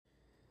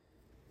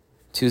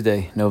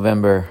Tuesday,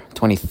 November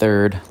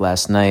 23rd,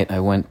 last night, I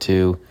went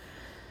to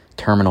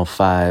Terminal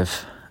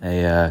 5,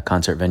 a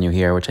concert venue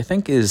here, which I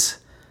think is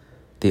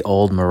the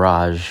old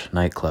Mirage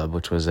nightclub,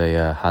 which was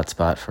a hot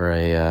spot for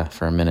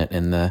a minute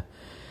in the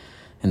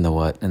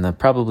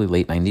probably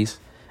late 90s.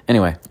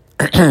 Anyway,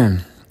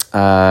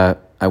 I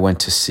went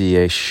to see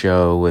a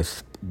show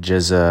with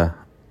GZA,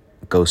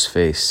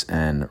 Ghostface,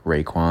 and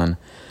Raekwon,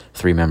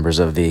 three members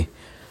of the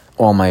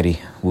almighty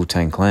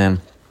Wu-Tang Clan,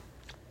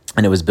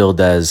 and it was billed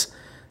as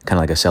kind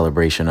of like a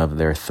celebration of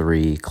their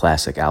three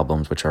classic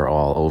albums, which are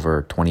all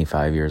over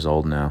 25 years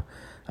old now.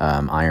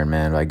 Iron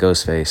Man by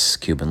Ghostface,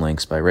 Cuban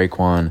Links by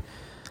Raekwon,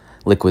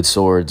 Liquid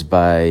Swords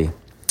by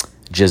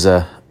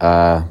GZA.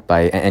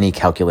 By any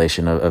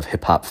calculation of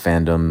hip-hop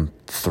fandom,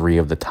 three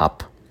of the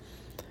top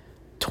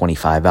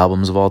 25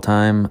 albums of all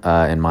time.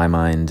 In my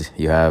mind,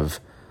 you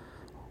have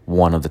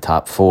one of the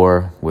top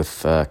four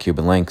with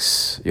Cuban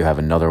Links. You have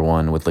another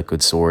one with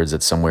Liquid Swords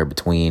that's somewhere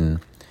between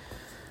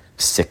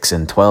 6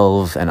 and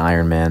 12, and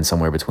Iron Man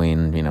somewhere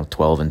between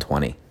 12 and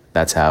 20.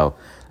 That's how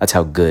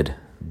good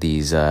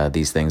these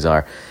things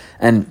are.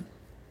 And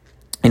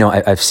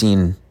I've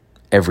seen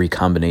every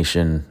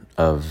combination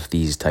of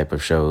these type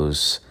of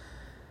shows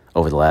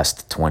over the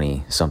last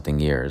 20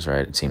 something years,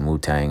 right? I've seen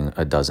Wu-Tang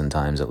a dozen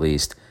times at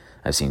least.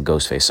 I've seen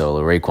Ghostface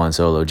solo, Raekwon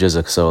solo,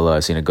 GZA solo.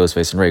 I've seen a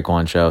Ghostface and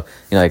Raekwon show.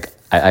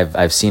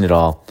 I've seen it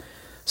all.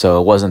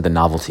 So it wasn't the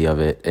novelty of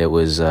it. It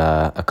was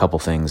a couple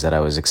things that I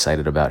was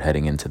excited about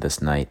heading into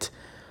this night.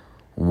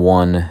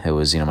 One, it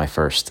was my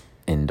first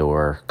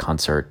indoor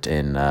concert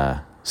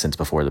since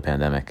before the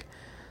pandemic.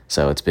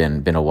 So it's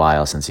been a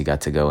while since you got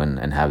to go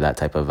and have that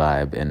type of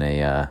vibe in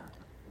a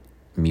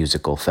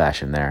musical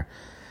fashion there.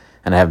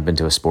 And I haven't been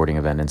to a sporting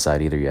event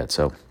inside either yet.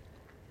 So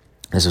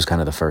this was kind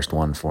of the first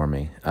one for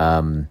me.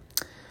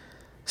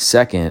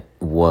 Second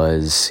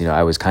was,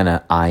 I was kind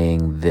of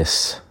eyeing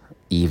this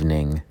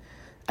evening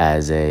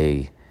as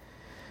a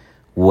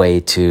way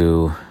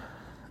to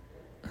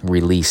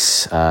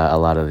release a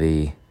lot of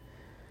the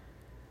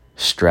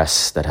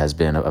stress that has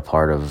been a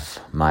part of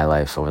my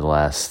life over the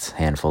last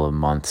handful of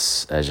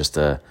months, as just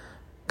a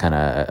kind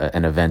of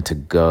an event to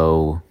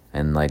go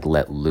and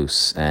let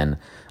loose. And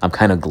I'm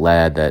kind of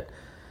glad that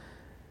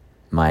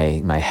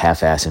my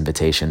half-ass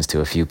invitations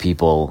to a few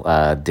people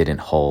didn't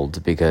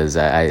hold, because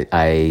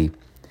I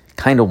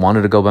kind of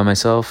wanted to go by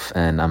myself,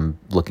 and I'm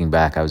looking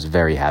back, I was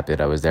very happy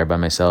that I was there by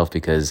myself,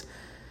 because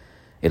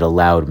it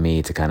allowed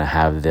me to kind of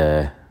have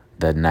the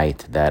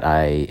night that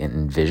I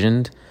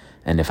envisioned.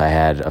 And if I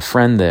had a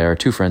friend there, or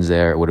two friends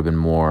there, it would have been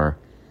more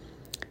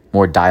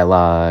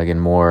dialogue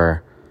and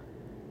more.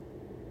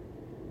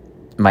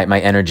 My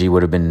energy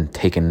would have been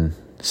taken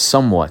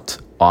somewhat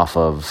off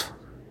of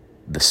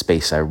the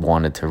space I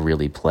wanted to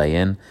really play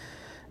in.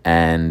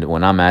 And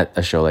when I'm at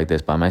a show like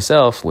this by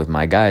myself with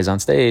my guys on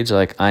stage,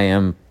 I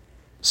am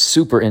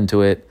super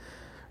into it,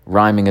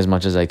 rhyming as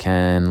much as I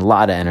can, a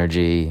lot of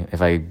energy.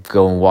 If I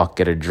go and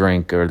get a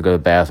drink or go to the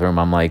bathroom,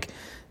 I'm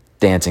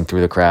dancing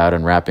through the crowd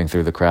and rapping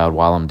through the crowd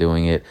while I'm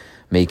doing it,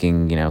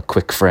 making,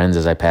 quick friends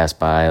as I pass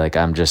by.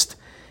 I'm just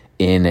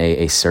in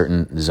a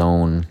certain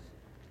zone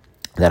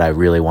that I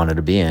really wanted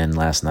to be in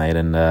last night,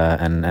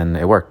 and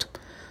it worked.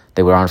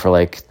 They were on for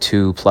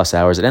 2+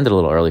 hours. It ended a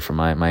little early for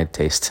my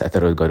taste. I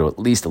thought it would go to at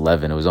least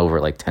 11. It was over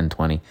at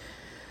 10:20.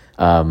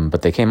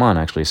 But they came on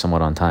actually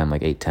somewhat on time,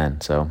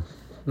 8:10. So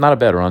not a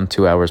bad run,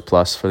 2 hours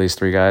plus for these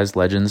three guys,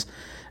 legends.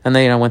 And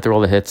they went through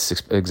all the hits,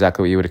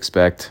 exactly what you would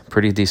expect.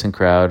 Pretty decent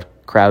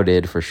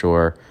crowded for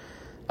sure.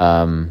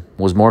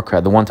 Was more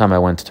crowd. The one time I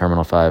went to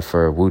Terminal 5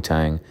 for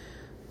Wu-Tang,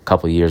 a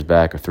couple of years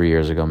back or 3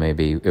 years ago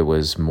maybe, it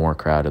was more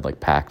crowded,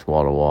 packed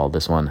wall to wall.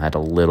 This one had a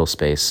little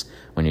space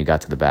when you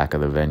got to the back of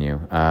the venue.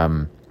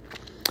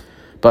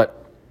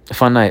 But a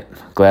fun night.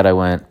 Glad I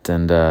went,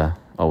 and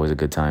always a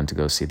good time to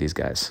go see these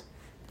guys.